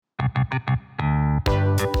Ladies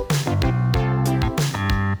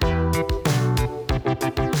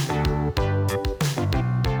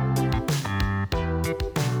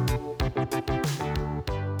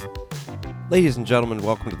and gentlemen,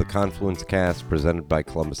 welcome to the Confluence Cast presented by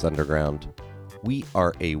Columbus Underground. We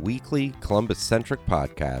are a weekly Columbus-centric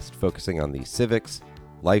podcast focusing on the civics,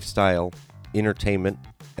 lifestyle, entertainment,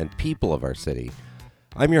 and people of our city.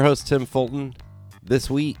 I'm your host, Tim Fulton. This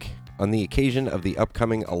week, on the occasion of the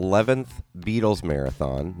upcoming 11th Beatles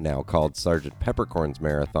Marathon, now called Sgt. Peppercorn's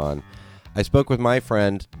Marathon, I spoke with my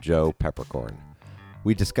friend, Joe Peppercorn.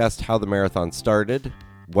 We discussed how the marathon started,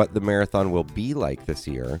 what the marathon will be like this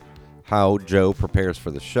year, how Joe prepares for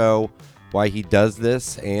the show, why he does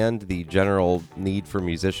this, and the general need for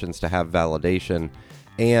musicians to have validation,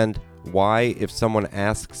 and why, if someone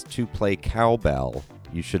asks to play cowbell,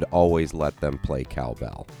 you should always let them play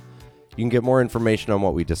cowbell. You can get more information on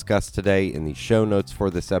what we discussed today in the show notes for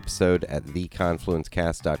this episode at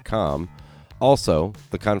theconfluencecast.com. Also,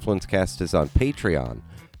 the Confluence Cast is on Patreon.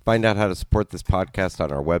 Find out how to support this podcast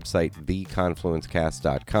on our website,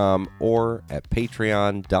 theconfluencecast.com, or at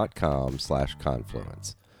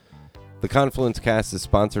patreon.com/confluence. The Confluence Cast is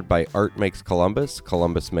sponsored by Art Makes Columbus,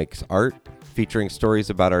 Columbus Makes Art, featuring stories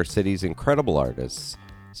about our city's incredible artists,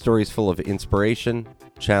 stories full of inspiration,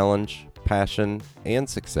 challenge, passion, and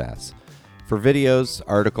success. For videos,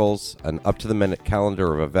 articles, an up-to-the-minute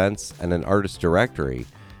calendar of events, and an artist directory,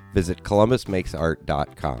 visit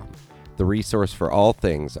columbusmakesart.com. The resource for all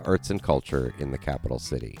things arts and culture in the capital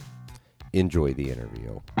city. Enjoy the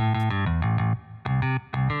interview.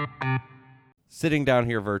 Sitting down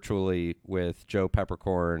here virtually with Joe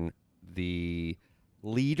Peppercorn, the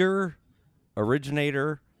leader,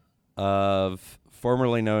 originator of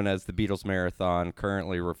formerly known as the Beatles Marathon,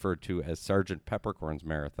 currently referred to as Sgt. Peppercorn's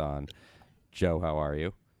Marathon. Joe, how are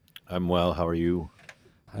you? I'm well. How are you?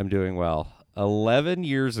 I'm doing well. 11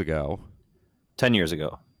 years ago. 10 years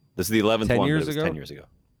ago. This is the 11th 10 one, years but it was ago? 10 years ago.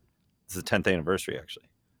 This is the 10th anniversary, actually.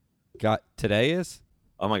 Today is?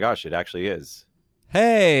 Oh my gosh, it actually is.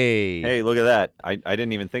 Hey! Hey, look at that. I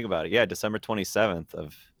didn't even think about it. Yeah, December 27th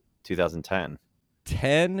of 2010.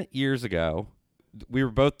 10 years ago, we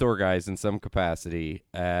were both door guys in some capacity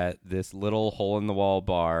at this little hole-in-the-wall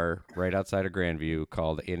bar right outside of Grandview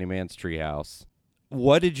called Andy Mann's Treehouse.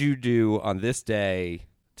 What did you do on this day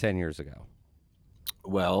 10 years ago?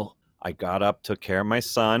 Well, I got up, took care of my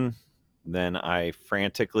son. Then I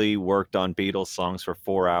frantically worked on Beatles songs for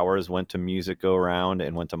 4 hours, went to Music Go Round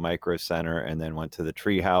and went to Micro Center, and then went to the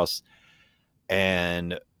Treehouse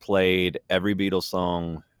and played every Beatles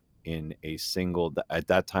song in a single. At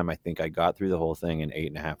that time, I think I got through the whole thing in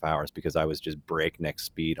 8.5 hours because I was just breakneck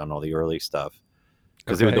speed on all the early stuff.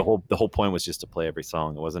 Because Okay. the whole point was just to play every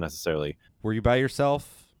song. It wasn't necessarily. Were you by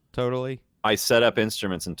yourself totally? I set up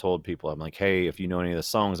instruments and told people, I'm like, hey, if you know any of the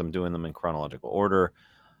songs, I'm doing them in chronological order.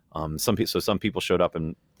 Some people showed up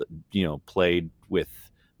and, played with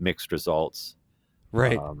mixed results.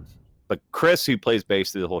 Right. But Chris, who plays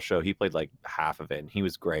bass through the whole show, he played like half of it, and he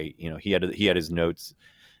was great. He had his notes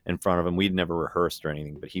in front of him. We'd never rehearsed or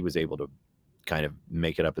anything, but he was able to kind of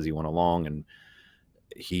make it up as he went along, and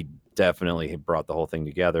he definitely brought the whole thing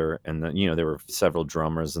together. And then, there were several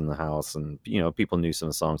drummers in the house, and people knew some of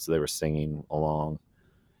the songs, so they were singing along.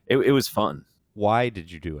 It was fun. Why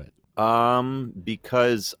did you do it?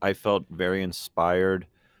 Because I felt very inspired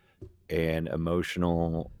and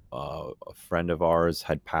emotional. A friend of ours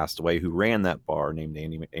had passed away who ran that bar,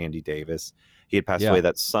 named Andy Davis. He had passed away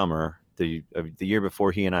that summer. The year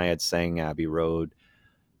before, he and I had sang Abbey Road,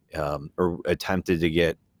 or attempted to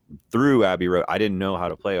get through Abbey Road. I didn't know how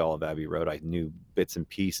to play all of Abbey Road. I knew bits and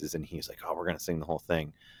pieces, and he's like, oh, we're going to sing the whole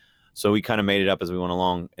thing. So we kind of made it up as we went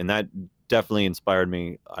along, and that definitely inspired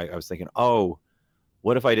me. I was thinking, oh,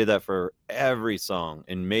 what if I did that for every song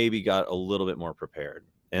and maybe got a little bit more prepared?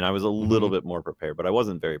 And I was a little bit more prepared, but I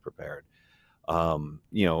wasn't very prepared. I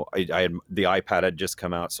had the iPad had just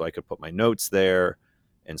come out, so I could put my notes there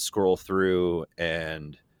and scroll through.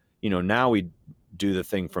 And, now we do the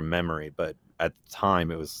thing from memory, but at the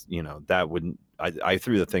time it was, that wouldn't, I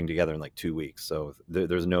threw the thing together in like 2 weeks. So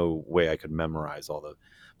there's no way I could memorize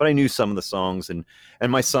but I knew some of the songs, and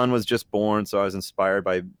my son was just born. So I was inspired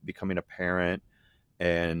by becoming a parent,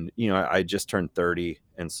 and, I just turned 30.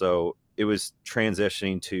 And so it was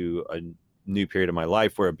transitioning to a new period of my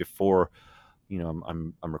life where before,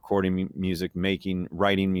 I'm recording music,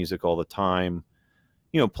 writing music all the time,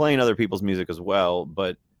 playing other people's music as well.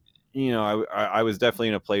 But, I was definitely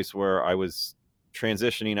in a place where I was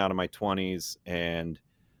transitioning out of my 20s, and,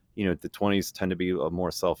 the 20s tend to be a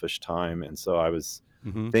more selfish time. And so I was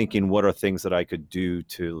thinking, what are things that I could do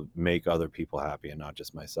to make other people happy and not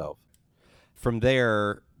just myself? From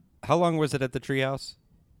there, how long was it at the treehouse?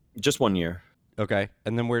 Just 1 year. Okay.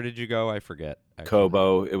 And then where did you go? I forget, actually.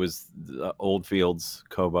 Kobo. It was Old Fields,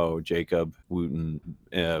 Kobo, Jacob, Wooten.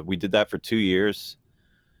 We did that for 2 years.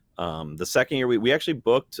 The second year, we actually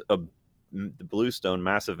booked the Bluestone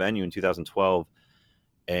massive venue in 2012,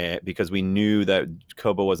 because we knew that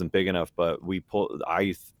Kobo wasn't big enough. But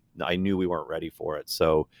I knew we weren't ready for it,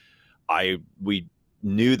 so we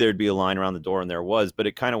knew there'd be a line around the door, and there was. But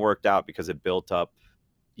it kind of worked out because it built up,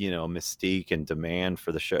 mystique and demand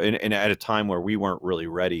for the show, and at a time where we weren't really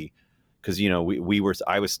ready, because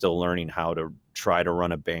I was still learning how to try to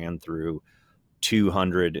run a band through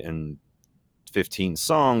 215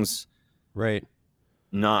 songs, Right.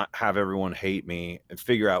 not have everyone hate me, and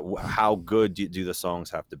figure out how good do the songs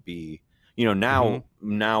have to be. Mm-hmm.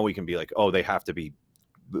 Now we can be like, oh, they have to be.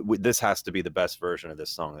 This has to be the best version of this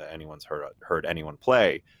song that anyone's heard anyone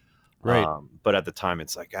play. Right. But at the time,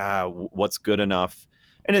 it's like, what's good enough?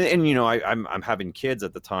 And I'm having kids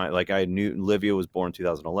at the time. Like, I knew Livia was born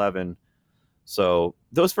 2011. So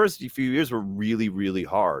those first few years were really, really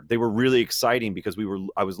hard. They were really exciting because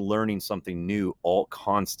I was learning something new all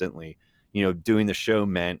constantly. Doing the show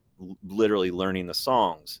meant literally learning the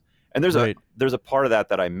songs. And Right. there's a part of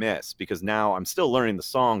that I miss, because now I'm still learning the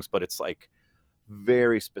songs, but it's like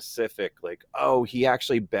very specific. Like, oh, he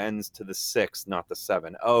actually bends to the 6, not the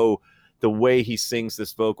 7. Oh, the way he sings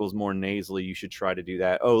this vocals more nasally, you should try to do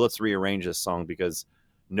that. Oh, let's rearrange this song because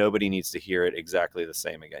nobody needs to hear it exactly the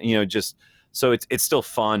same again. Just so it's still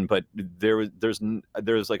fun, but there's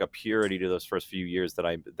like a purity to those first few years that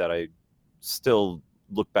I still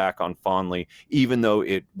look back on fondly, even though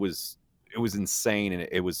it was insane and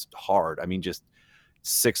it was hard. I mean, just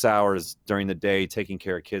 6 hours during the day taking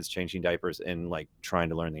care of kids, changing diapers, and like trying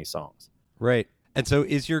to learn these songs. Right. And so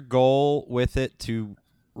is your goal with it to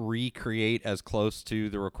recreate as close to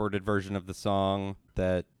the recorded version of the song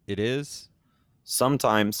that it is?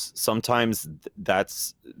 Sometimes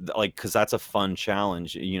that's like, because that's a fun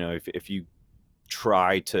challenge. If you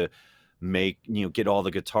try to get all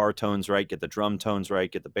the guitar tones right, get the drum tones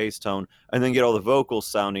right, get the bass tone, and then get all the vocals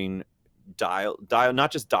sounding dial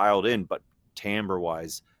not just dialed in, but timbre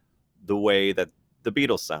wise the way that the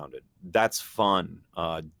Beatles sounded. That's fun.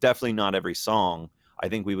 Definitely not every song. I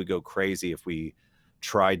think we would go crazy if we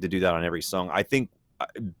tried to do that on every song. I think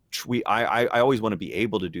I always want to be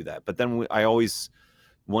able to do that, but then I always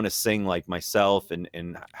want to sing like myself, and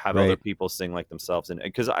have other Right. people sing like themselves. And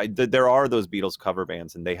because there are those Beatles cover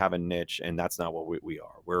bands, and they have a niche, and that's not what we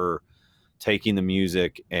are. We're taking the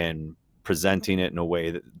music and presenting it in a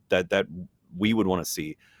way that we would want to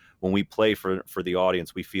see. When we play for the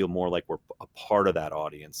audience, we feel more like we're a part of that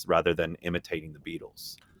audience rather than imitating the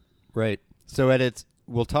Beatles. Right. So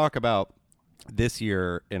we'll talk about this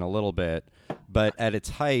year in a little bit, but at its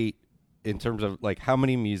height, in terms of like how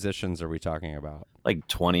many musicians are we talking about? Like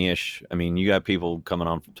 20-ish. I mean, you got people coming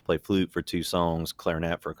on to play flute for 2 songs,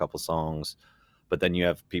 clarinet for a couple songs, but then you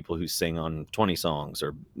have people who sing on 20 songs.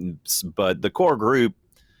 But the core group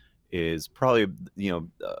is probably,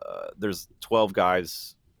 there's 12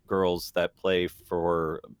 guys, girls that play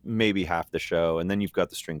for maybe half the show, and then you've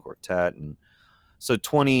got the string quartet, and so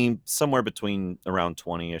 20, somewhere between around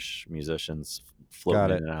 20-ish musicians floating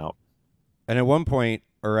Got in it. and out. And at one point,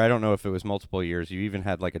 or I don't know if it was multiple years, you even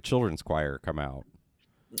had like a children's choir come out.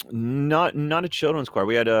 Not a children's choir.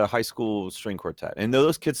 We had a high school string quartet, and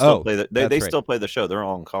those kids still Oh, play they that's right. still play the show. They're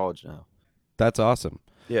all in college now. That's awesome.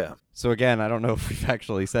 Yeah. So again, I don't know if we've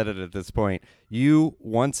actually said it at this point. You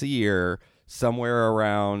once a year, somewhere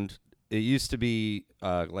around, it used to be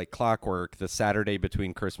like clockwork, the Saturday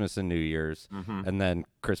between Christmas and New Year's, Mm-hmm. and then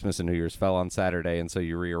Christmas and New Year's fell on Saturday, and so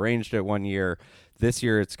you rearranged it one year. This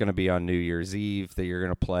year, it's going to be on New Year's Eve that you're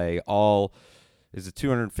going to play all. Is it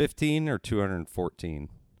 215 or 214?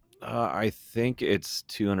 I think it's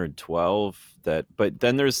 212. But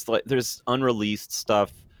then there's unreleased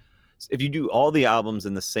stuff. If you do all the albums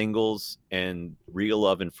and the singles and Real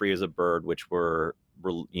Love and Free as a Bird, which were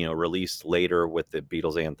released later with the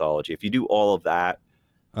Beatles anthology, if you do all of that,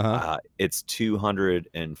 Uh huh. it's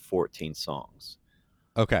 214 songs.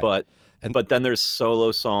 Okay. But And but then there's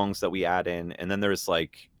solo songs that we add in, and then there's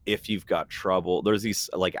like, if you've got trouble, there's these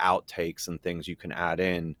like outtakes and things you can add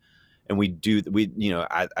in.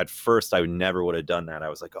 And at first I never would have done that. I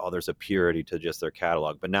was like, oh, there's a purity to just their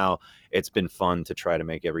catalog. But now it's been fun to try to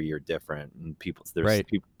make every year different. And there's right,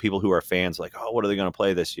 people who are fans like, oh, what are they going to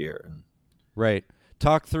play this year? right.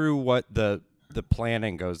 Talk through what the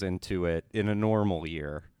planning goes into it in a normal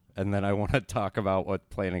year, and then I want to talk about what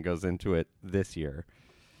planning goes into it this year.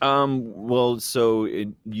 Well, so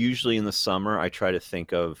usually in the summer, I try to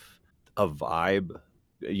think of a vibe.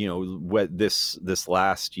 what this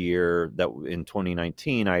last year, that in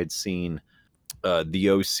 2019 I had seen the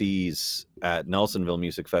OCs at Nelsonville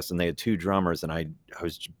Music Fest, and they had two drummers, and I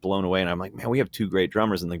was blown away. And I'm like, man, we have two great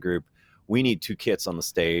drummers in the group. We need two kits on the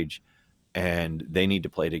stage, and they need to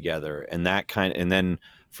play together. And then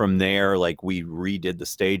from there, like, we redid the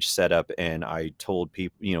stage setup, and I told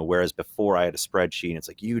people, whereas before I had a spreadsheet, and it's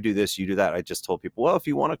like, you do this, you do that. I just told people, well, if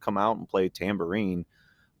you want to come out and play tambourine,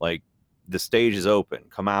 like, the stage is open,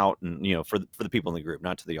 come out. And for the people in the group,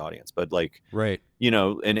 not to the audience, but like, Right.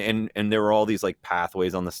 and there were all these like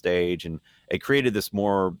pathways on the stage, and it created this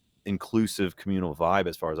more inclusive communal vibe,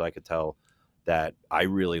 as far as I could tell, that I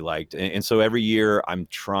really liked. And so every year I'm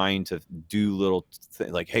trying to do little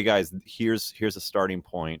like, hey guys, here's a starting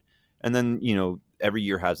point. And then, every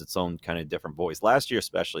year has its own kind of different voice. Last year,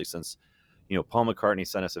 especially, since Paul McCartney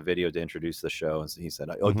sent us a video to introduce the show, and he said,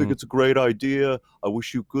 I think it's a great idea. I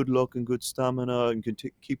wish you good luck and good stamina, and can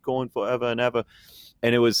keep going forever and ever.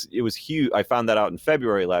 And it was huge. I found that out in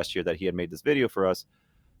February last year, that he had made this video for us.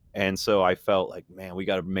 And so I felt like, man, we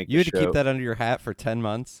got to make You the had to show. keep that under your hat for 10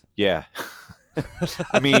 months? Yeah.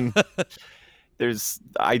 I mean,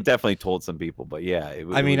 I definitely told some people, but yeah.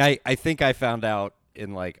 I think I found out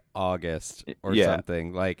in like August or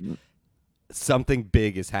something. Like, something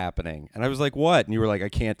big is happening. And I was like, what? And you were like, I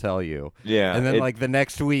can't tell you. Yeah. And then like the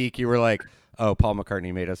next week you were like, oh, Paul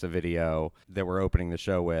McCartney made us a video that we're opening the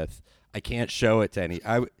show with. I can't show it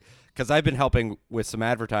to because I've been helping with some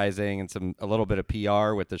advertising and a little bit of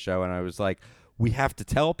PR with the show. And I was like, we have to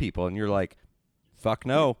tell people. And you're like, fuck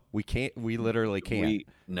no, we can't. We literally can't.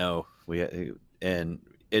 And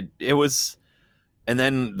it was. And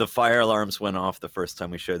then the fire alarms went off the first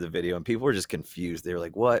time we showed the video, and people were just confused. They were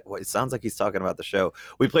like, "What? It sounds like he's talking about the show."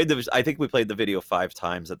 I think we played the video 5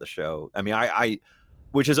 times at the show. I mean, I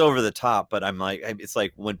which is over the top, but I'm like, it's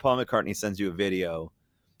like when Paul McCartney sends you a video,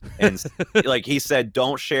 and like he said,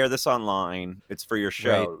 "Don't share this online. It's for your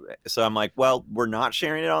show." Right. So I'm like, well, we're not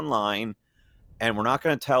sharing it online, and we're not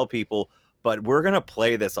going to tell people, but we're going to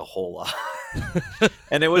play this a whole lot.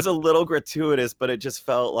 And it was a little gratuitous, but it just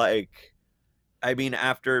felt like. I mean,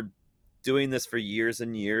 after doing this for years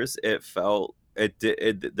and years, there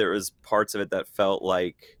was parts of it that felt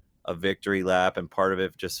like a victory lap, and part of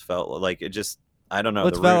it just felt like I don't know.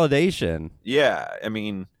 It's validation. Yeah. I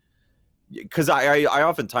mean, because I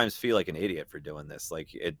oftentimes feel like an idiot for doing this. Like,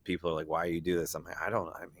 people are like, why you do this? I'm like, I don't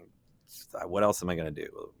know. I mean, what else am I going to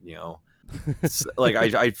do? Like,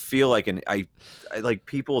 I feel like I like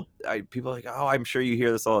people are like, oh, I'm sure you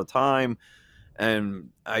hear this all the time, and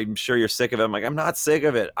I'm sure you're sick of it. I'm like, I'm not sick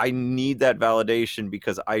of it. I need that validation,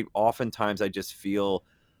 because oftentimes I just feel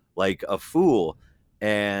like a fool.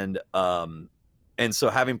 And so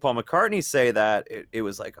having Paul McCartney say that, it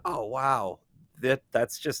was like, oh wow,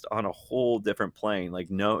 that's just on a whole different plane. Like,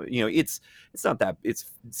 no, it's not that, it's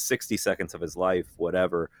 60 seconds of his life,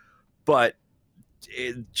 whatever, but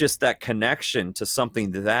just that connection to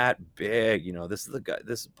something that big. This is the guy,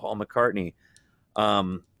 this is Paul McCartney.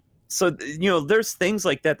 So, there's things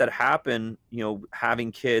like that happen,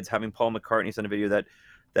 having kids, having Paul McCartney send a video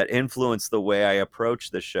that influence the way I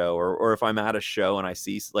approach the show, or if I'm at a show and I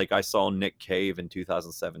see, like, I saw Nick Cave in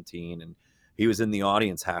 2017, and he was in the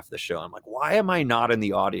audience half the show. I'm like, why am I not in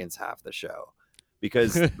the audience half the show?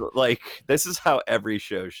 Because like, this is how every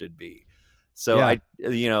show should be. So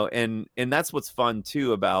yeah. And that's what's fun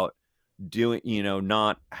too about doing,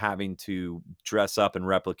 not having to dress up and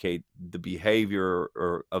replicate the behavior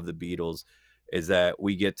of the Beatles, is that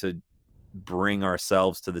we get to bring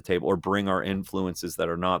ourselves to the table, or bring our influences that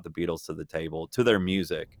are not the Beatles to the table, to their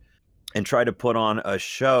music, and try to put on a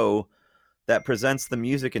show that presents the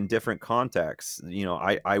music in different contexts.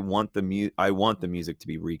 I want the music to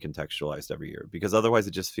be recontextualized every year, because otherwise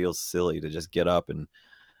it just feels silly to just get up and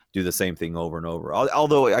do the same thing over and over.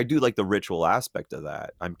 Although I do like the ritual aspect of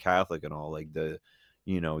that. I'm Catholic and all, like, there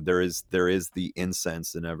is the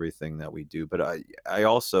incense and everything that we do, but I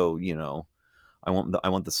also, I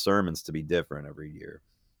want the sermons to be different every year.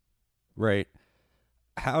 Right.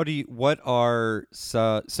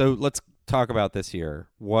 So let's talk about this year.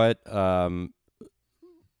 What,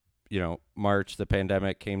 March, the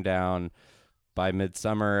pandemic came down. By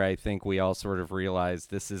midsummer, I think we all sort of realized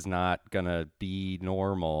this is not going to be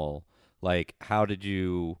normal. Like, when did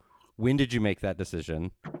you make that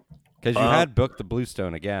decision? Because you had booked the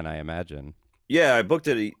Bluestone again, I imagine. Yeah, I booked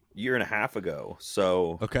it a year and a half ago.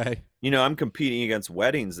 So, okay. I'm competing against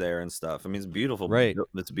weddings there and stuff. I mean, it's beautiful. Right.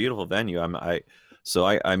 It's a beautiful venue. I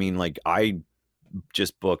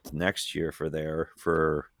just booked next year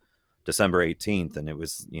for December 18th, and it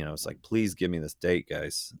was, it's like, please give me this date,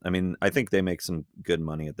 guys. I mean, I think they make some good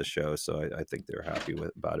money at the show, so I think they're happy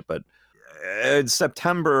about it. But in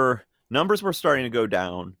September, numbers were starting to go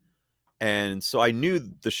down, and so I knew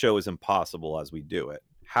the show was impossible as we do it.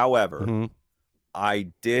 However,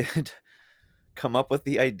 I did come up with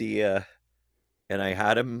the idea, and I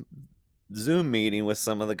had a Zoom meeting with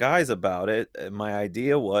some of the guys about it. And my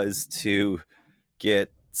idea was to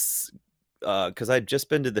get, because I'd just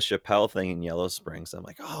been to the Chappelle thing in Yellow Springs. I'm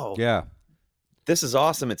like, oh, Yeah. this is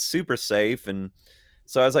awesome. It's super safe. And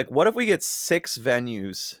so I was like, what if we get 6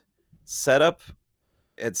 venues set up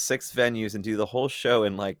at 6 venues and do the whole show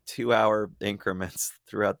in like 2-hour increments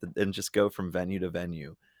and just go from venue to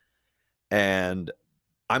venue. And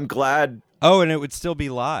I'm glad. Oh, and it would still be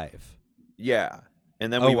live. Yeah.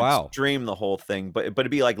 And then we would stream the whole thing, but it'd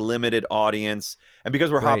be like limited audience. And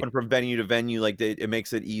because we're hopping from venue to venue, like it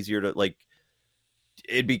makes it easier to, like,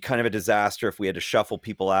 it'd be kind of a disaster if we had to shuffle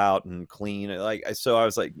people out and clean. So I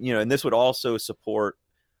was like, and this would also support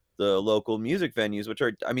the local music venues, which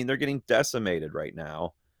are, I mean, they're getting decimated right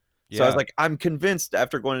now. Yeah. So I was like, I'm convinced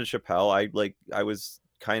after going to Chappelle, I was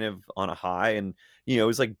kind of on a high, and, it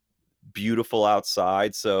was like beautiful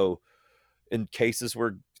outside. So in cases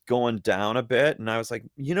were going down a bit, and I was like,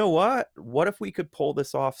 you know what if we could pull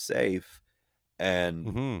this off safe?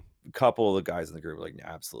 And a couple of the guys in the group were like,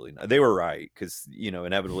 absolutely not. They were right, because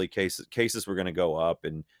inevitably cases were going to go up,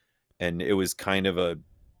 and it was kind of a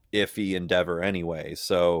iffy endeavor anyway.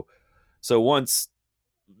 So once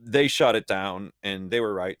they shut it down, and they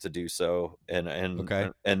were right to do so, and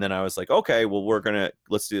then I was like, okay, well,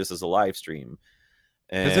 let's do this as a live stream,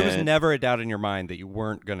 because there was never a doubt in your mind that you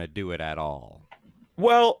weren't going to do it at all.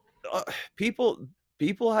 Well, people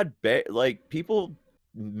had people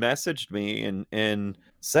messaged me and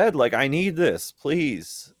said, like, I need this,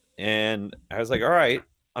 please. And I was like, all right,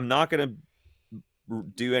 I'm not going to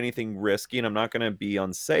do anything risky, and I'm not going to be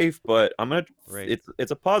unsafe, but I'm going to,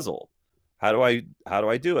 it's a puzzle. How do I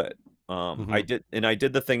do it? I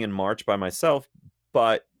did the thing in March by myself,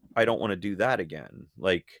 but I don't want to do that again.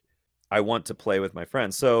 Like, I want to play with my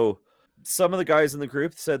friends. So some of the guys in the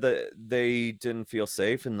group said that they didn't feel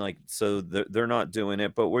safe, and like, so they're not doing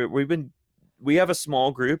it. But we have a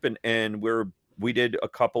small group, and we did a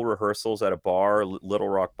couple rehearsals at a bar, Little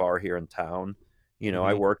Rock Bar here in town.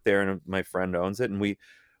 I work there, and my friend owns it, and we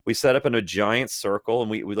set up in a giant circle,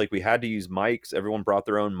 and we had to use mics. Everyone brought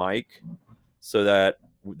their own mic so that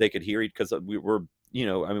they could hear it, because we were,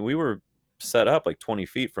 we were set up like 20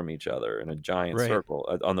 feet from each other in a giant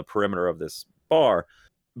circle on the perimeter of this bar.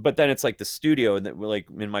 But then it's like the studio,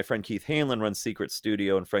 and my friend Keith Hanlon runs Secret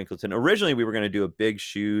Studio in Franklinton. Originally, we were going to do a big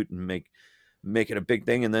shoot and make it a big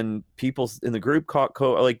thing, and then people in the group caught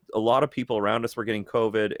a lot of people around us were getting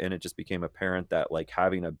COVID, and it just became apparent that, like,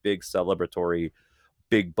 having a big celebratory,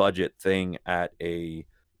 big budget thing at a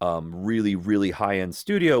really, really high end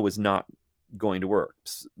studio was not going to work.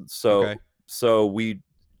 So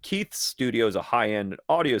Keith's studio is a high end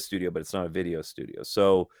audio studio, but it's not a video studio.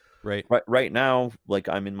 So right now, like,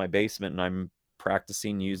 I'm in my basement and I'm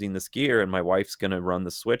practicing using this gear, and my wife's going to run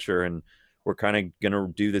the switcher, and we're kind of going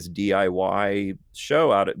to do this DIY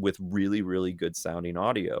show with really, really good sounding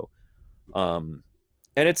audio. And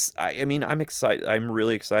I'm excited. I'm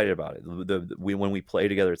really excited about it. When we play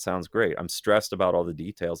together, it sounds great. I'm stressed about all the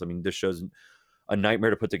details. I mean, this show's a nightmare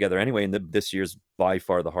to put together anyway, and this year's by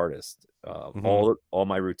far the hardest. All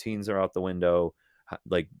my routines are out the window.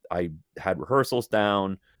 Like, I had rehearsals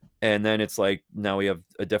down, and then it's like, now we have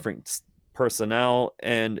a different personnel,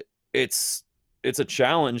 and it's a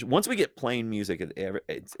challenge. Once we get playing music,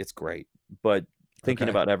 it's great, but thinking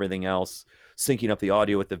about everything else, syncing up the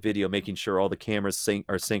audio with the video, making sure all the cameras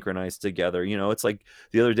are synchronized together. It's like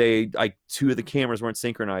the other day, 2 of the cameras weren't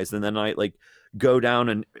synchronized, and then I go down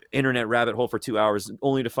an internet rabbit hole for 2 hours,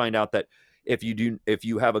 only to find out that if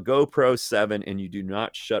you have a GoPro 7 and you do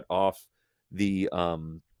not shut off the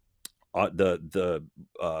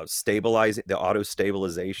auto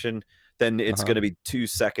stabilization, then it's going to be 2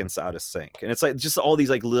 seconds out of sync. And it's like just all these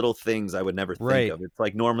like little things I would never think of. It's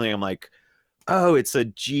like, normally I'm like, oh, it's a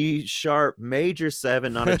G sharp major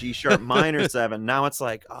 7, not a G sharp minor 7. Now it's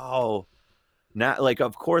like, oh, now, like,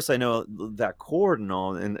 of course I know that chord and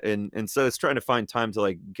all, and so it's trying to find time to,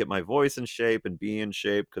 like, get my voice in shape and be in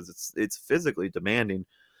shape, because it's physically demanding.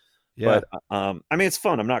 But I mean, it's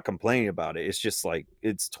fun. I'm not complaining about it. It's just like,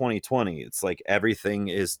 it's 2020. It's like everything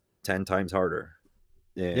is 10 times harder.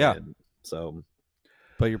 And so,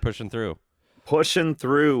 but you're pushing through.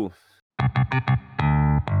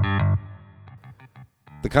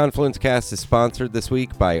 The Confluence Cast is sponsored this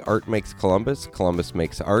week by Art Makes Columbus. Columbus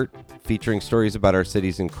makes art. featuring stories about our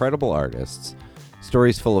city's incredible artists,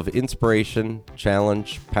 stories full of inspiration,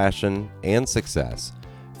 challenge, passion, and success.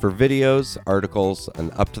 For videos, articles,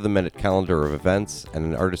 an up-to-the-minute calendar of events, and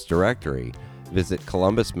an artist directory, visit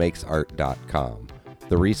columbusmakesart.com,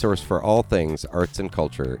 the resource for all things arts and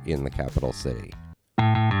culture in the capital city.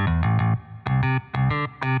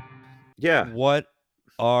 Yeah. What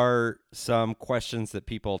are some questions that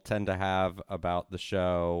people tend to have about the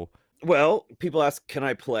show? Well, people ask, "Can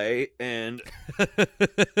I play?" And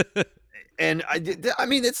I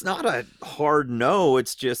mean, it's not a hard no.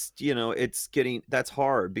 It's just, that's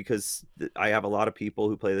hard because I have a lot of people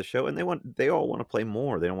who play the show, and they all want to play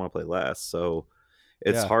more. They don't want to play less. So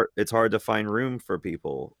it's Yeah. hard. It's hard to find room for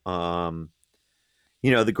people.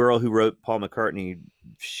 The girl who wrote Paul McCartney,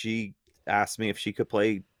 she asked me if she could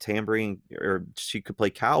play tambourine or she could play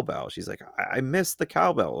cowbell. She's like, I miss the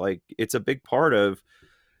cowbell. Like, it's a big part of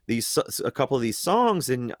a couple of these songs,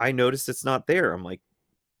 and I noticed it's not there. I'm like,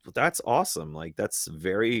 well, that's awesome. Like, that's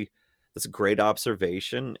a great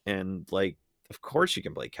observation. And like, of course you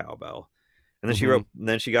can play cowbell. And then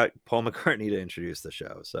then she got Paul McCartney to introduce the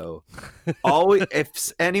show. So always,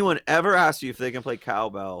 if anyone ever asks you if they can play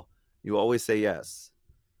cowbell, you always say yes.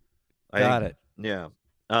 I Got think, it. yeah.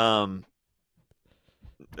 Um,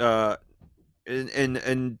 uh,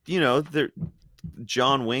 and there,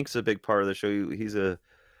 John Wink's a big part of the show. He's a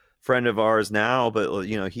friend of ours now, but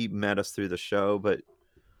he met us through the show. But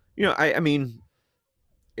I mean,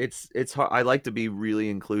 it's hard. I like to be really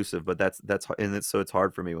inclusive, but it's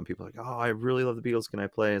hard for me when people are like, oh, I really love the Beatles. Can I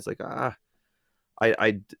play? It's like, I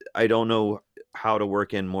don't know how to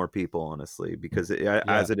work in more people, honestly, because Yeah.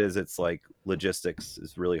 as it is, it's like logistics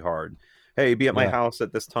is really hard. Hey, be at my Yeah. house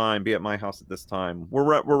at this time. Be at my house at this time.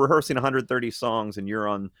 We're rehearsing 130 songs, and you're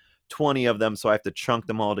on 20 of them, so I have to chunk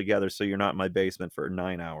them all together. So you're not in my basement for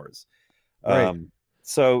 9 hours. Right.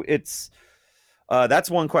 So that's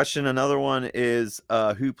one question. Another one is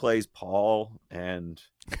who plays Paul, and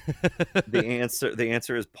the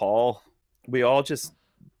answer is Paul. We all just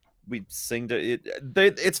we sing to it.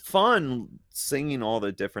 It's fun singing all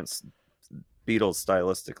the different Beatles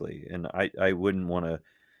stylistically, and I wouldn't want to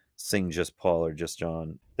sing just Paul or just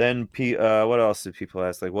John. Then what else do people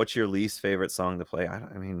ask? Like, what's your least favorite song to play?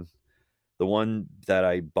 I mean, the one that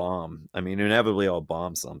I bomb. I mean, inevitably I'll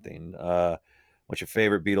bomb something. What's your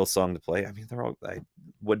favorite Beatles song to play? I mean, they're all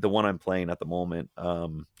the one I'm playing at the moment.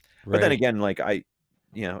 But then Right. again, like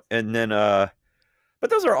and then but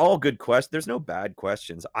those are all good questions. There's no bad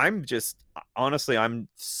questions. Honestly, I'm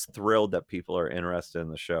thrilled that people are interested in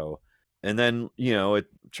the show. And then,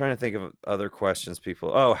 trying to think of other questions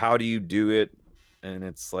people, oh, how do you do it? And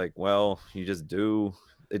it's like, well, you just do.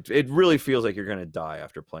 It really feels like you're going to die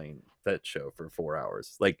after playing that show for 4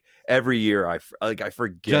 hours. Like every year, I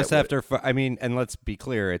forget Just what. after, I mean, and let's be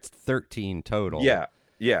clear, it's 13 total. Yeah,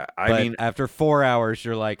 yeah. I But mean, after 4 hours,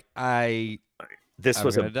 you're like, I'm this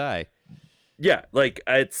was gonna die. yeah, like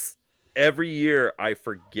it's every year I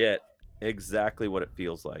forget exactly what it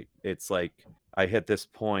feels like. It's like I hit this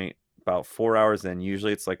point about 4 hours in.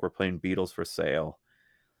 Usually it's like we're playing Beatles for Sale,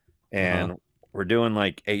 Uh-huh. and we're doing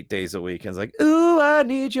like 8 days a week. And it's like, ooh, I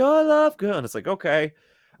need your love, girl. And it's like, okay.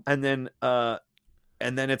 And then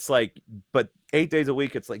it's like, but 8 days a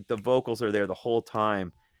week, it's like the vocals are there the whole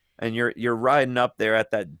time. And you're riding up there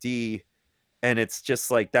at that D, and it's just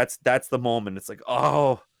like that's the moment. It's like,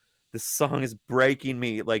 oh, this song is breaking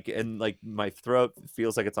me, like, and like my throat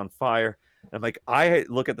feels like it's on fire. And I'm like, I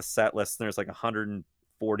look at the set list and there's like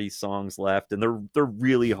 140 songs left, and they're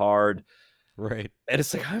really hard. Right. And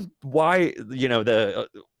it's like, why, the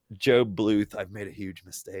Joe Bluth, I've made a huge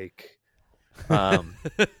mistake. And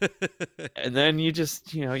then you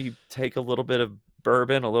just, you take a little bit of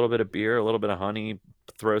bourbon, a little bit of beer, a little bit of honey,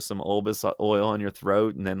 throw some Olbus oil on your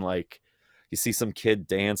throat, and then like you see some kid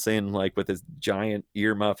dancing like with his giant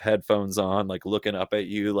earmuff headphones on, like looking up at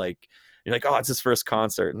you, like you're like, oh, it's his first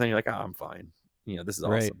concert, and then you're like, oh, I'm fine. This is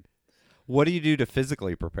Right. awesome. What do you do to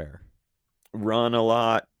physically prepare? Run a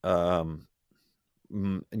lot.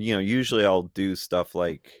 Usually I'll do stuff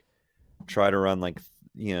like try to run like,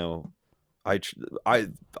 you know, I tr-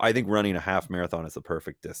 I think running a half marathon is the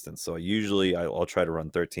perfect distance. So usually I'll try to run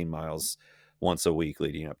 13 miles once a week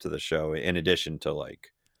leading up to the show, in addition to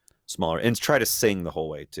like smaller, and try to sing the whole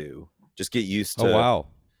way too. Just get used Oh, to wow.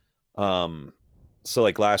 um so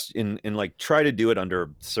like last in like try to do it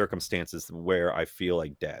under circumstances where I feel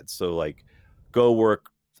like dead. So like go work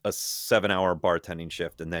a 7 hour bartending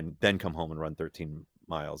shift, and then come home and run 13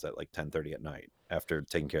 miles at like 10:30 at night after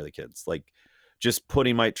taking care of the kids. Like just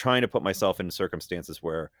trying to put myself in circumstances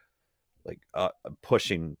where like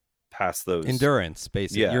pushing past those. Endurance,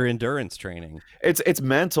 basic. Yeah, Your endurance training. it's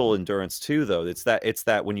mental endurance too, though. It's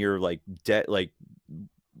that when you're like dead, like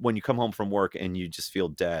when you come home from work and you just feel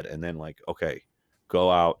dead, and then like, okay, go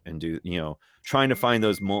out and do, trying to find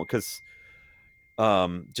those moments, because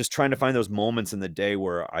just trying to find those moments in the day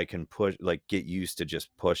where I can push, like, get used to just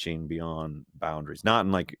pushing beyond boundaries, not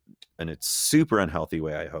in like in a super unhealthy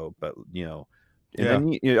way, I hope, but and Yeah.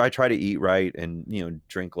 then I try to eat right and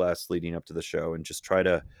drink less leading up to the show, and just try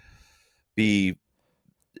to be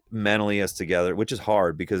mentally as together, which is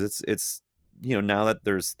hard because it's now that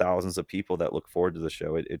there's thousands of people that look forward to the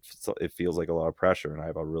show, it feels like a lot of pressure, and I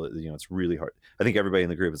have a really, it's really hard. I think everybody in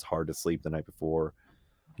the group is hard to sleep the night before.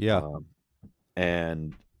 Yeah. um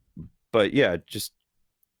and but yeah, just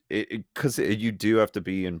because you do have to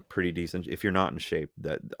be in pretty decent, if you're not in shape.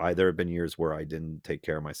 There have been years where I didn't take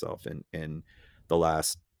care of myself, and in the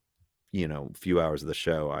last few hours of the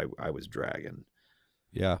show, I was dragging.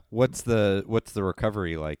 Yeah. What's the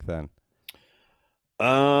recovery like then?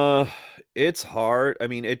 uh it's hard. I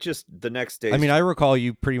mean, it just, the next I day's mean, just, I recall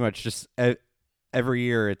you pretty much just every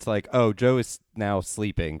year it's like, "Oh, Joe is now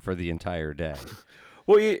sleeping for the entire day."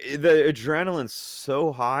 well, the adrenaline's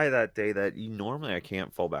so high that day that normally I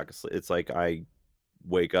can't fall back asleep. It's like I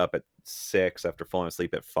wake up at 6 after falling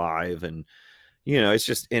asleep at 5, and it's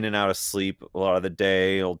just in and out of sleep a lot of the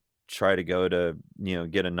day. I'll try to go to,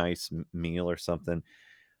 get a nice meal or something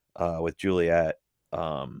with Juliet.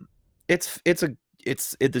 Um, it's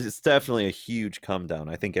definitely a huge come down.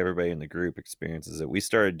 I think everybody in the group experiences it. We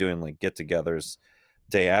started doing like get-togethers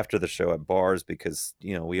day after the show at bars because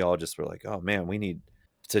we all just were like, oh man, we need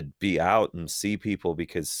to be out and see people,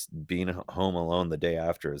 because being home alone the day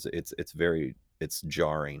after it's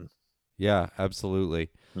jarring. Yeah,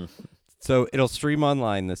 absolutely. So it'll stream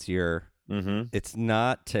online this year. Mm-hmm. It's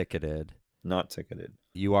not ticketed. Not ticketed.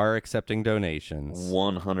 You are accepting donations.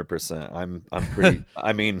 100%. I'm pretty.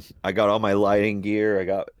 I mean, I got all my lighting gear.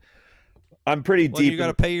 I'm pretty Well, and you deep got to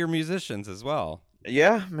in. pay your musicians as well.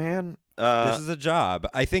 Yeah, man. This is a job.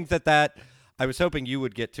 I think that I was hoping you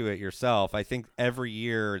would get to it yourself. I think every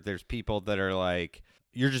year there's people that are like,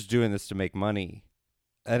 "You're just doing this to make money,"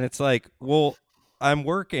 and it's like, well, I'm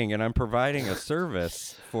working and I'm providing a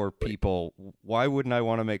service for people. Why wouldn't I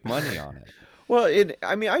want to make money on it? Well,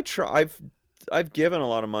 I mean, I've given a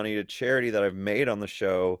lot of money to charity that I've made on the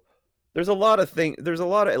show. There's a lot of there's a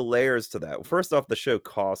lot of layers to that. First off, the show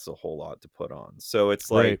costs a whole lot to put on. So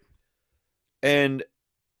it's like, Right. and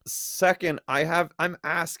second, I'm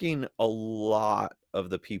asking a lot of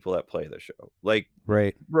the people that play the show. Like,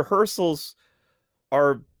 Right. rehearsals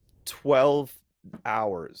are 12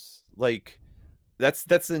 hours. Like,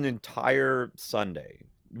 that's an entire Sunday.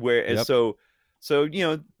 Where Yep. so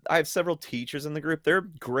I have several teachers in the group. They're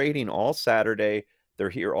grading all Saturday. They're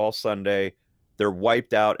here all Sunday. They're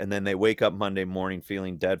wiped out, and then they wake up Monday morning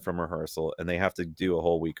feeling dead from rehearsal, and they have to do a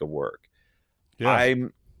whole week of work. Yeah.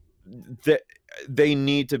 I'm that They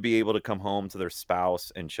need to be able to come home to their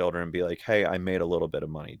spouse and children and be like, "Hey, I made a little bit of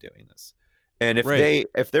money doing this." And Right.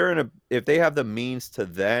 if they have the means to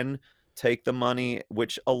then take the money,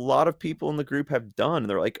 which a lot of people in the group have done,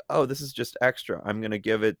 they're like, "Oh, this is just extra. I'm going to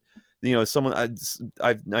give it." Someone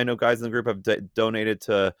I know guys in the group have donated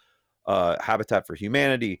to Habitat for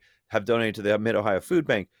Humanity, have donated to the Mid Ohio Food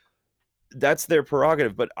Bank. That's their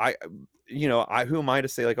prerogative, but I who am I to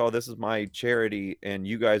say like, oh, this is my charity and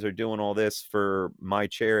you guys are doing all this for my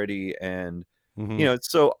charity? And Mm-hmm.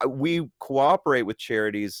 so we cooperate with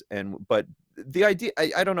charities, but the idea,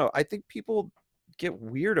 I don't know, I think people get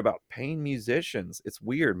weird about paying musicians. It's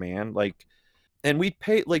weird, man. Like, and we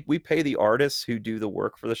pay the artists who do the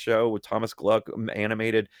work for the show. With Thomas Gluck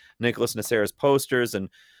animated Nicholas Nacera's posters, and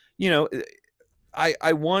you know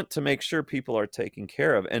I want to make sure people are taken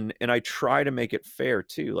care of, and I try to make it fair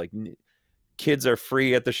too. Like, kids are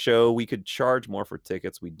free at the show. We could charge more for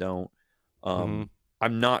tickets. We don't. Mm-hmm.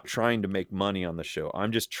 I'm not trying to make money on the show.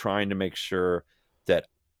 I'm just trying to make sure that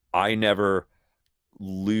I never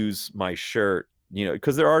lose my shirt.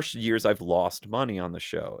 Because there are years I've lost money on the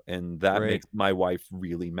show, and that Right. makes my wife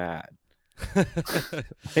really mad.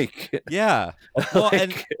 Like, Yeah. Well,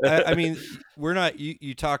 and like I mean, we're not.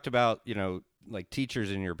 You talked about like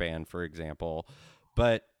teachers in your band, for example,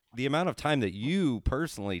 but the amount of time that you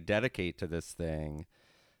personally dedicate to this thing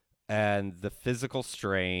and the physical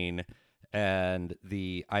strain and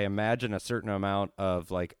I imagine a certain amount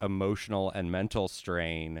of like emotional and mental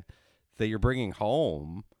strain that you're bringing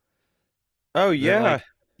home oh that yeah. like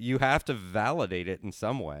you have to validate it in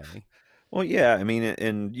some way. Well, yeah, I mean,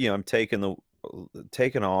 and I'm taking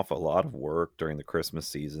off a lot of work during the Christmas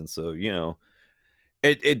season, so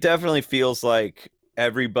it definitely feels like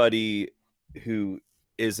everybody who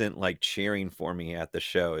isn't like cheering for me at the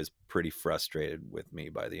show is pretty frustrated with me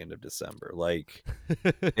by the end of December. Like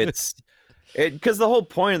it's it because the whole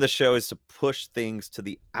point of the show is to push things to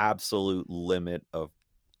the absolute limit of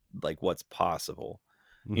like what's possible.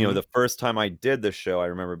 You know, Hmm. the first time I did the show, I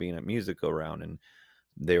remember being at Music Around and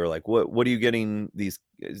they were like, what are you getting these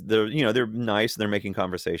they're they're nice and they're making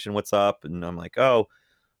conversation. What's up? And I'm like, "Oh,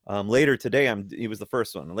 later today he was the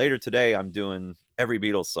first one. Later today I'm doing every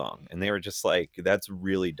Beatles song." And they were just like, "That's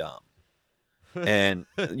really dumb." And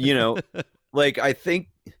like I think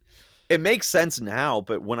it makes sense now,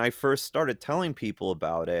 but when I first started telling people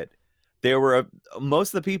about it, there were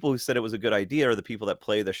most of the people who said it was a good idea are the people that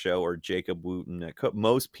play the show or Jacob Wooten.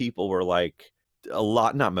 Most people were like,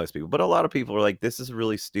 not most people, but a lot of people were like, this is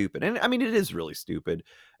really stupid. And I mean, it is really stupid.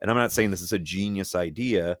 And I'm not saying this is a genius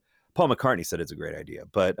idea. Paul McCartney said it's a great idea,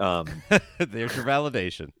 but There's your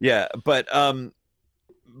validation. yeah, but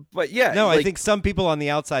yeah, No, I like, think some people on the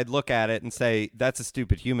outside look at it and say that's a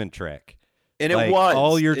stupid human trick. and it Like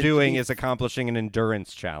all was, you're and to doing be is accomplishing an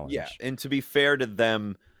endurance yeah, challenge. and to be fair to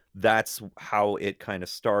them, that's how it kind of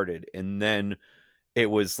started. And then it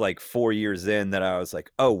was like 4 years in that I was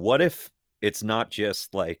like, "Oh, what if it's not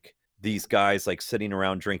just like these guys like sitting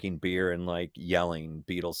around drinking beer and like yelling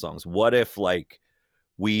Beatles songs? What if like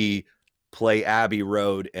we play Abbey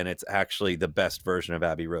Road and it's actually the best version of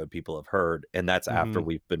Abbey Road people have heard, and that's after Hmm.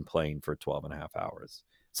 we've been playing for 12 and a half hours."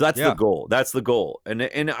 So that's the Yeah. goal. That's the goal. And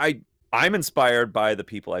I'm inspired by the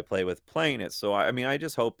people I play with playing it. So I mean, I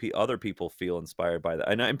just hope other people feel inspired by that.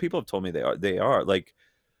 And people have told me they are like,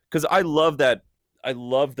 because I love that. I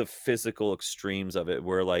love the physical extremes of it,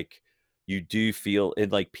 where like you do feel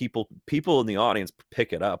it, like people in the audience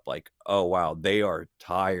pick it up, like, oh wow, they are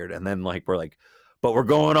tired, and then like we're like, but we're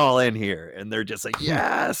going all in here, and they're just like,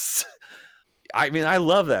 yes. I mean, I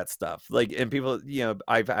love that stuff. Like, and people,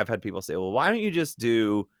 I've had people say, well, why don't you just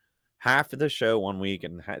do half of the show one week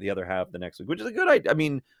and the other half the next week, which is a good idea. I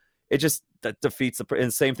mean, it just that defeats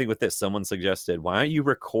and same thing with this. Someone suggested, why don't you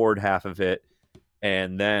record half of it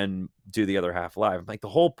and then do the other half live? I'm like, the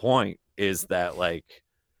whole point is that like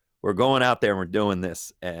we're going out there and we're doing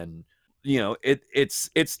this, and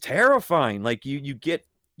it's terrifying. Like you get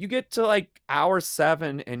to like hour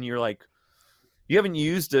 7 and you're like, you haven't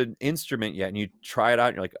used an instrument yet and you try it out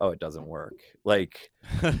and you're like, oh, it doesn't work. Like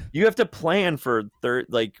you have to plan for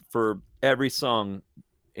like for every song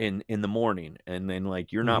in the morning, and then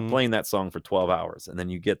like you're not Hmm. playing that song for 12 hours, and then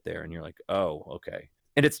you get there and you're like, oh, okay.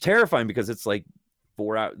 And it's terrifying because it's like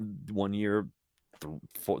 4 out 1 year,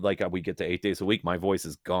 like we get to 8 days a week, my voice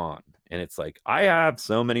is gone, and it's like I have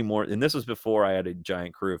so many more. And this was before I had a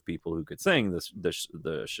giant crew of people who could sing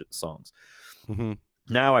the songs. Hmm.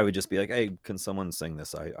 Now I would just be like, hey, can someone sing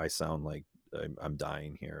this? I sound like I'm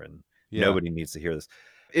dying here, and Yeah. nobody needs to hear this.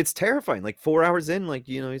 It's terrifying. Like 4 hours in, like,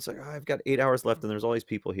 it's like, oh, I've got 8 hours left, and there's all these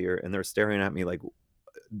people here, and they're staring at me like,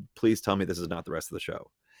 please tell me this is not the rest of the show.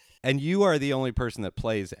 And you are the only person that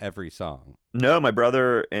plays every song. No, my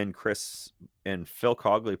brother and Chris and Phil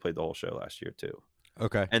Cogley played the whole show last year too.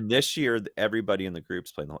 Okay. And this year, everybody in the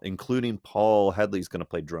group's playing the whole, including Paul Headley's going to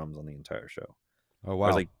play drums on the entire show. Oh I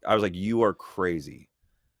was wow. like, you are crazy.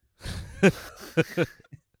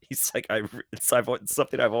 He's like, it's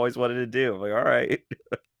something I've always wanted to do. I'm like, all right.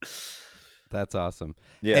 That's awesome.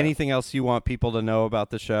 Yeah. Anything else you want people to know about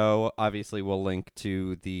the show? Obviously, we'll link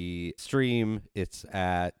to the stream. It's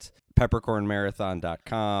at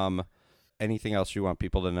peppercornmarathon.com. Anything else you want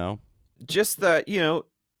people to know? Just that,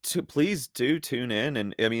 to please do tune in.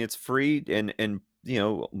 And I mean, it's free, and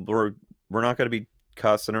we're not going to be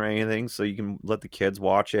cussing or anything, so you can let the kids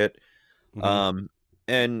watch it. Hmm.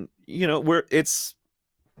 And it's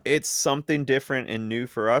something different and new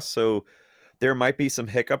for us, so there might be some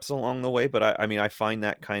hiccups along the way, but I mean, I find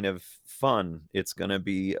that kind of fun. It's going to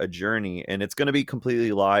be a journey, and it's going to be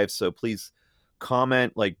completely live. So please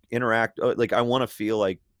comment, like interact. Like I want to feel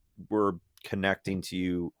like we're connecting to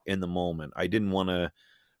you in the moment. I didn't want to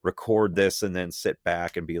record this and then sit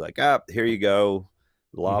back and be like, here you go,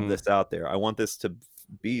 lob Hmm. this out there. I want this to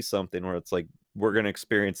be something where it's like we're going to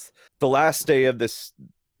experience the last day of this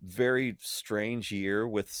very strange year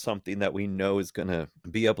with something that we know is going to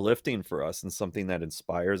be uplifting for us, and something that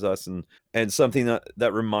inspires us, and something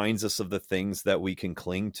that reminds us of the things that we can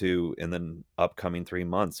cling to in the upcoming 3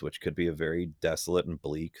 months, which could be a very desolate and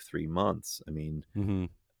bleak 3 months. I mean, Hmm.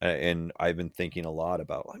 and I've been thinking a lot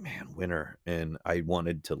about, like, man, winter, and I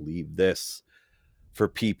wanted to leave this for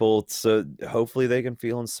people so hopefully they can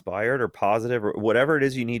feel inspired or positive or whatever it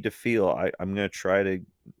is you need to feel. I'm going to try to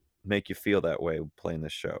make you feel that way playing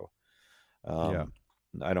this show. Yeah. Um,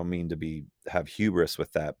 I don't mean to have hubris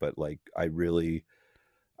with that, but like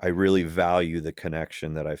I really value the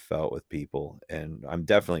connection that I felt with people, and I'm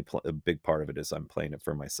definitely a big part of it is I'm playing it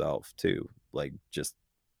for myself too. Like, just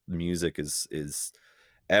music is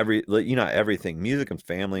everything, music and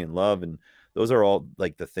family and love, and those are all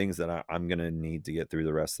like the things that I'm gonna need to get through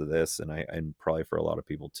the rest of this, and probably for a lot of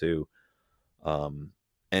people too.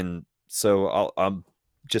 And so I'm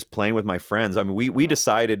just playing with my friends. I mean, we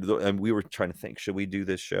decided, and we were trying to think, should we do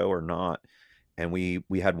this show or not? And we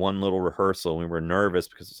had one little rehearsal, and we were nervous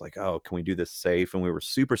because it's like, oh, can we do this safe? And we were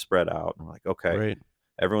super spread out, and we're like, okay, Right.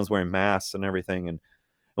 everyone's wearing masks and everything. And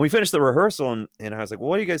we finished the rehearsal, and I was like, well,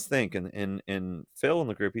 what do you guys think? And Phil in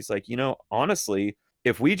the group, he's like, honestly,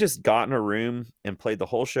 if we just got in a room and played the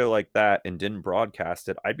whole show like that and didn't broadcast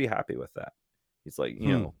it, I'd be happy with that. He's like,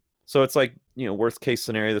 so it's like, worst case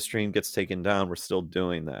scenario, the stream gets taken down, we're still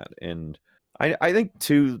doing that. And I think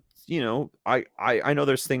too, I know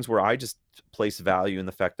there's things where I just place value in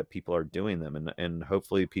the fact that people are doing them, and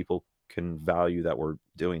hopefully people can value that we're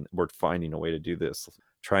finding a way to do this,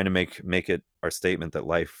 trying to make it our statement that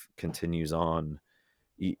life continues on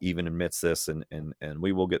even amidst this, and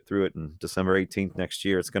we will get through it. And December 18th next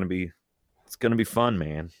year, it's gonna be fun,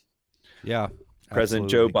 man. Yeah. President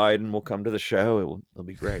Joe Biden will come to the show. It'll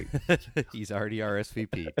be great. He's already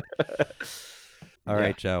RSVP. All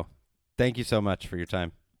right, Joe. Thank you so much for your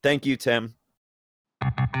time. Thank you, Tim.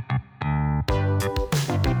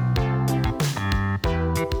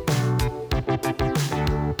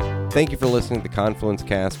 Thank you for listening to the Confluence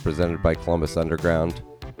Cast presented by Columbus Underground.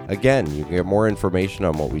 Again, you can get more information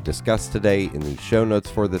on what we discussed today in the show notes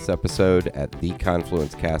for this episode at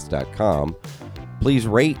theconfluencecast.com. Please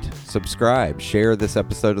rate, subscribe, share this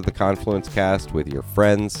episode of the Confluence Cast with your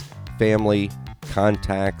friends, family,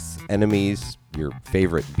 contacts, enemies, your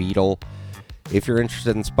favorite Beatle. If you're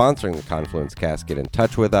interested in sponsoring the Confluence Cast, get in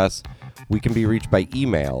touch with us. We can be reached by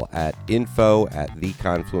email at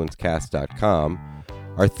info@theconfluencecast.com.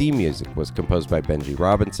 Our theme music was composed by Benji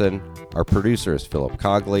Robinson. Our producer is Philip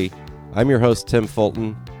Cogley. I'm your host, Tim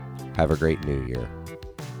Fulton. Have a great new year.